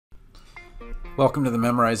Welcome to the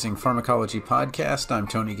Memorizing Pharmacology podcast. I'm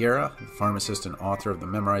Tony Guerra, pharmacist and author of the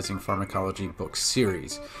Memorizing Pharmacology book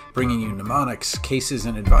series, bringing you mnemonics, cases,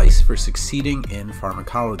 and advice for succeeding in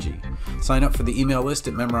pharmacology. Sign up for the email list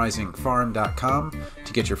at memorizingpharm.com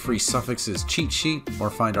to get your free suffixes cheat sheet or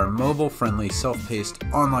find our mobile-friendly, self-paced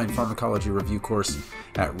online pharmacology review course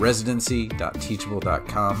at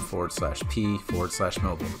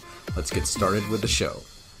residency.teachable.com/p/mobile. Let's get started with the show.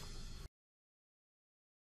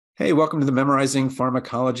 Hey, welcome to the Memorizing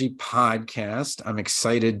Pharmacology podcast. I'm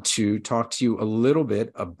excited to talk to you a little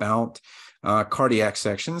bit about cardiac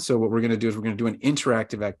sections. So what we're going to do is we're going to do an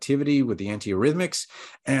interactive activity with the antiarrhythmics.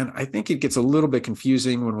 And I think it gets a little bit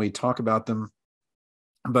confusing when we talk about them.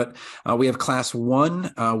 But we have class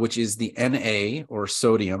 1, which is the NA or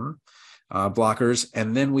sodium blockers.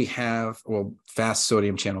 And then we have, fast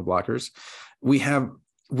sodium channel blockers. We have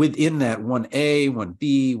within that 1A,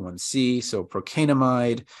 1B, 1C, so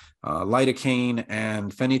procainamide, lidocaine,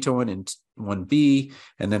 and phenytoin in 1B,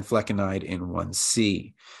 and then flecainide in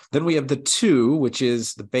 1C. Then we have the 2, which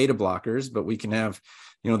is the beta blockers, but we can have,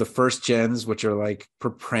 the first gens, which are like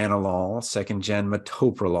propranolol, second gen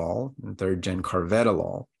metoprolol, and third gen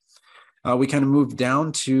carvedilol. We kind of move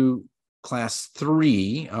down to class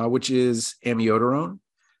 3, which is amiodarone.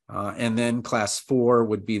 And then class 4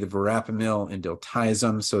 would be the verapamil and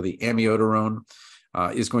diltiazem. So the amiodarone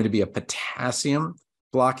is going to be a potassium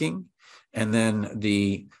blocking. And then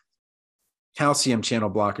the calcium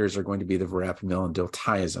channel blockers are going to be the verapamil and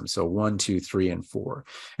diltiazem. So 1, 2, 3, and 4.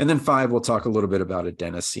 And then 5, we'll talk a little bit about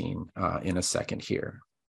adenosine in a second here.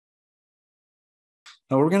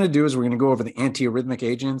 Now, what we're going to do is we're going to go over the antiarrhythmic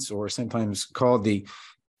agents, or sometimes called the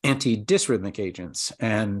antidysrhythmic agents.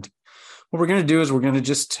 And what we're going to do is we're going to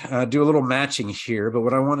just do a little matching here, but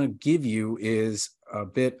what I want to give you is a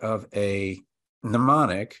bit of a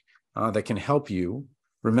mnemonic that can help you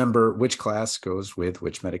remember which class goes with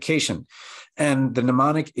which medication. And the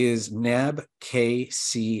mnemonic is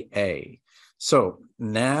NAB-KCA. So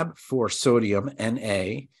NAB for sodium,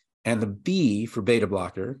 Na, and the B for beta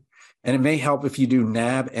blocker. And it may help if you do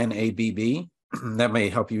NAB-NABB. That may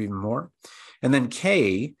help you even more. And then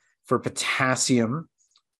K for potassium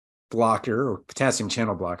blocker, or potassium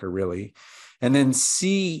channel blocker, really. And then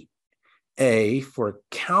CA for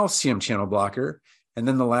calcium channel blocker. And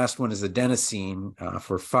then the last one is adenosine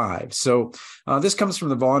for 5. So this comes from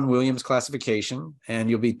the Vaugh-Williams classification, and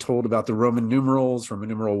you'll be told about the Roman numerals, Roman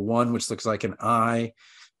numeral 1, which looks like an I,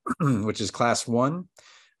 which is class 1.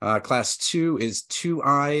 Class 2 is 2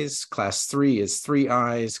 I's. Class 3 is 3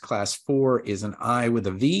 I's. Class 4 is an I with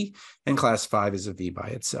a V. And class 5 is a V by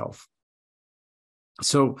itself.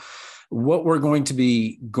 So what we're going to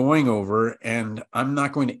be going over, and I'm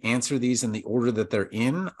not going to answer these in the order that they're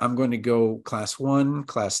in. I'm going to go class 1,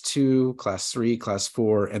 class 2, class 3, class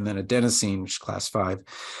 4, and then adenosine, which is class 5,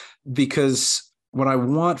 because what I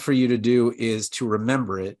want for you to do is to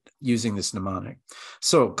remember it using this mnemonic.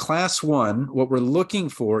 So class 1, what we're looking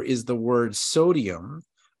for is the word sodium,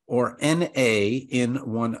 or Na, in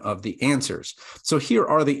one of the answers. So here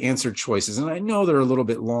are the answer choices. And I know they're a little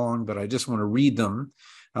bit long, but I just want to read them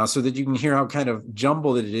so that you can hear how kind of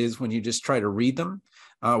jumbled it is when you just try to read them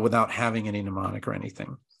without having any mnemonic or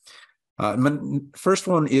anything. First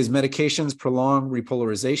one is medications prolong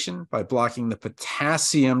repolarization by blocking the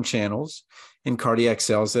potassium channels in cardiac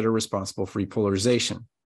cells that are responsible for repolarization.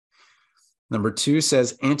 Number 2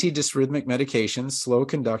 says antidysrhythmic medications slow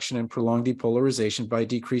conduction and prolong depolarization by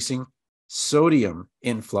decreasing sodium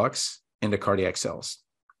influx into cardiac cells.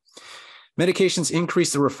 Medications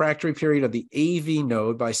increase the refractory period of the AV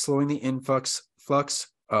node by slowing the influx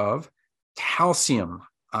of calcium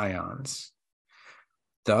ions,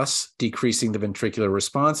 thus decreasing the ventricular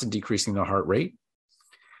response and decreasing the heart rate.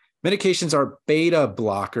 Medications are beta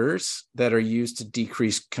blockers that are used to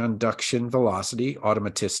decrease conduction velocity,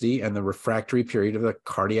 automaticity, and the refractory period of the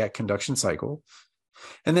cardiac conduction cycle.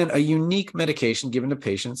 And then a unique medication given to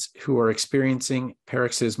patients who are experiencing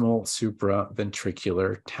paroxysmal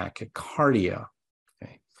supraventricular tachycardia.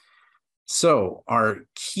 Okay. So our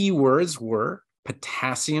keywords were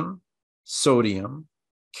potassium, sodium,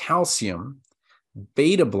 calcium,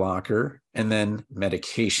 beta blocker, and then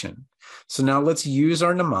medication. So now let's use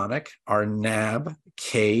our mnemonic, our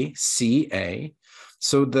NAB-KCA.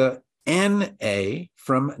 So the Na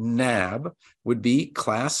from NAB would be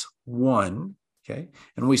class 1, okay?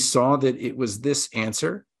 And we saw that it was this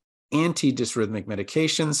answer: antidysrhythmic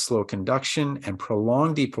medications slow conduction and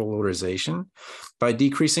prolong depolarization by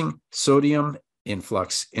decreasing sodium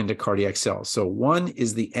influx into cardiac cells. So 1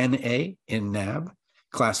 is the Na in NAB,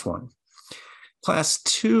 class 1. Class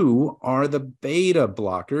 2 are the beta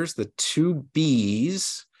blockers, the 2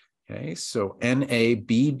 Bs, Okay, so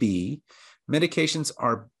NABB. Medications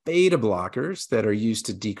are beta blockers that are used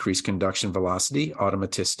to decrease conduction velocity,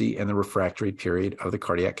 automaticity, and the refractory period of the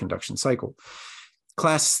cardiac conduction cycle.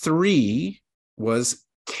 Class 3 was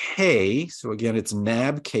K. So again, it's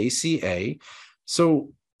NAB-KCA.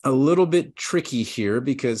 So a little bit tricky here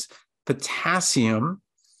because potassium,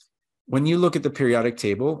 when you look at the periodic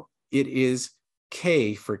table, it is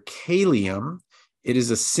K for kalium. It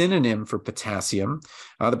is a synonym for potassium.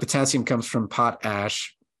 The potassium comes from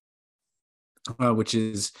potash, which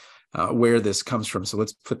is where this comes from. So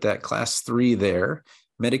let's put that class 3 there.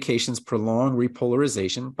 Medications prolong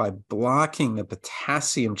repolarization by blocking the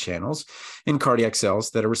potassium channels in cardiac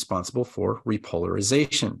cells that are responsible for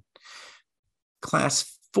repolarization.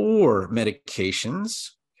 Class 4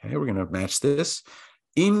 medications, okay, we're going to match this,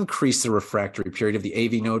 increase the refractory period of the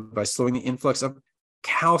AV node by slowing the influx of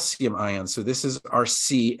calcium ions. So this is our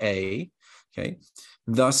Ca, okay,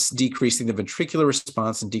 thus decreasing the ventricular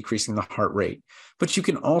response and decreasing the heart rate. But you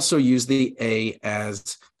can also use the A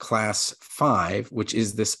as class 5, which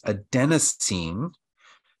is this adenosine,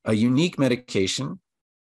 a unique medication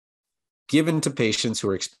given to patients who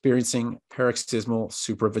are experiencing paroxysmal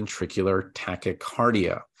supraventricular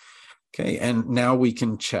tachycardia. Okay, and now we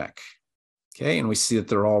can check. Okay, and we see that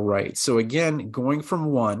they're all right. So again, going from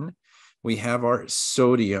 1, we have our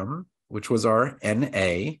sodium, which was our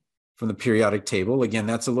Na from the periodic table. Again,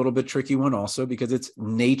 that's a little bit tricky one also because it's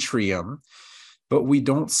natrium, but we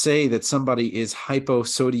don't say that somebody is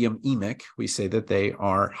hyposodiumemic. We say that they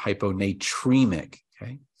are hyponatremic,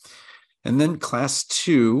 okay? And then class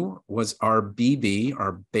 2 was our BB,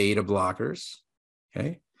 our beta blockers,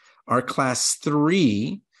 okay? Our class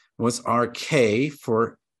 3 was our K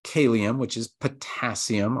for kalium, which is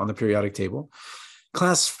potassium on the periodic table.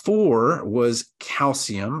 Class 4 was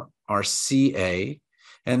calcium, our Ca,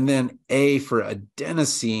 and then A for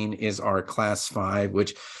adenosine is our class 5,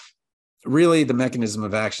 which really the mechanism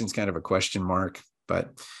of action is kind of a question mark.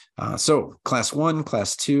 But so class 1,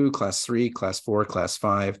 class 2, class 3, class 4, class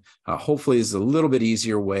 5, hopefully is a little bit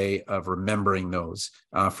easier way of remembering those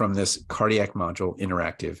from this cardiac module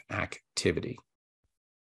interactive activity.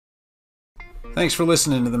 Thanks for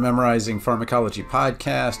listening to the Memorizing Pharmacology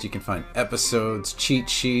podcast. You can find episodes, cheat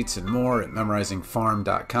sheets, and more at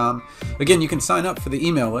memorizingpharm.com. Again, you can sign up for the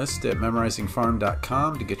email list at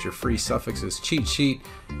memorizingpharm.com to get your free suffixes cheat sheet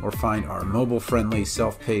or find our mobile-friendly,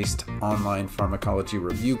 self-paced online pharmacology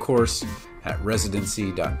review course at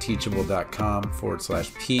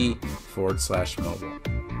residency.teachable.com/p/mobile.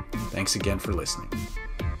 Thanks again for listening.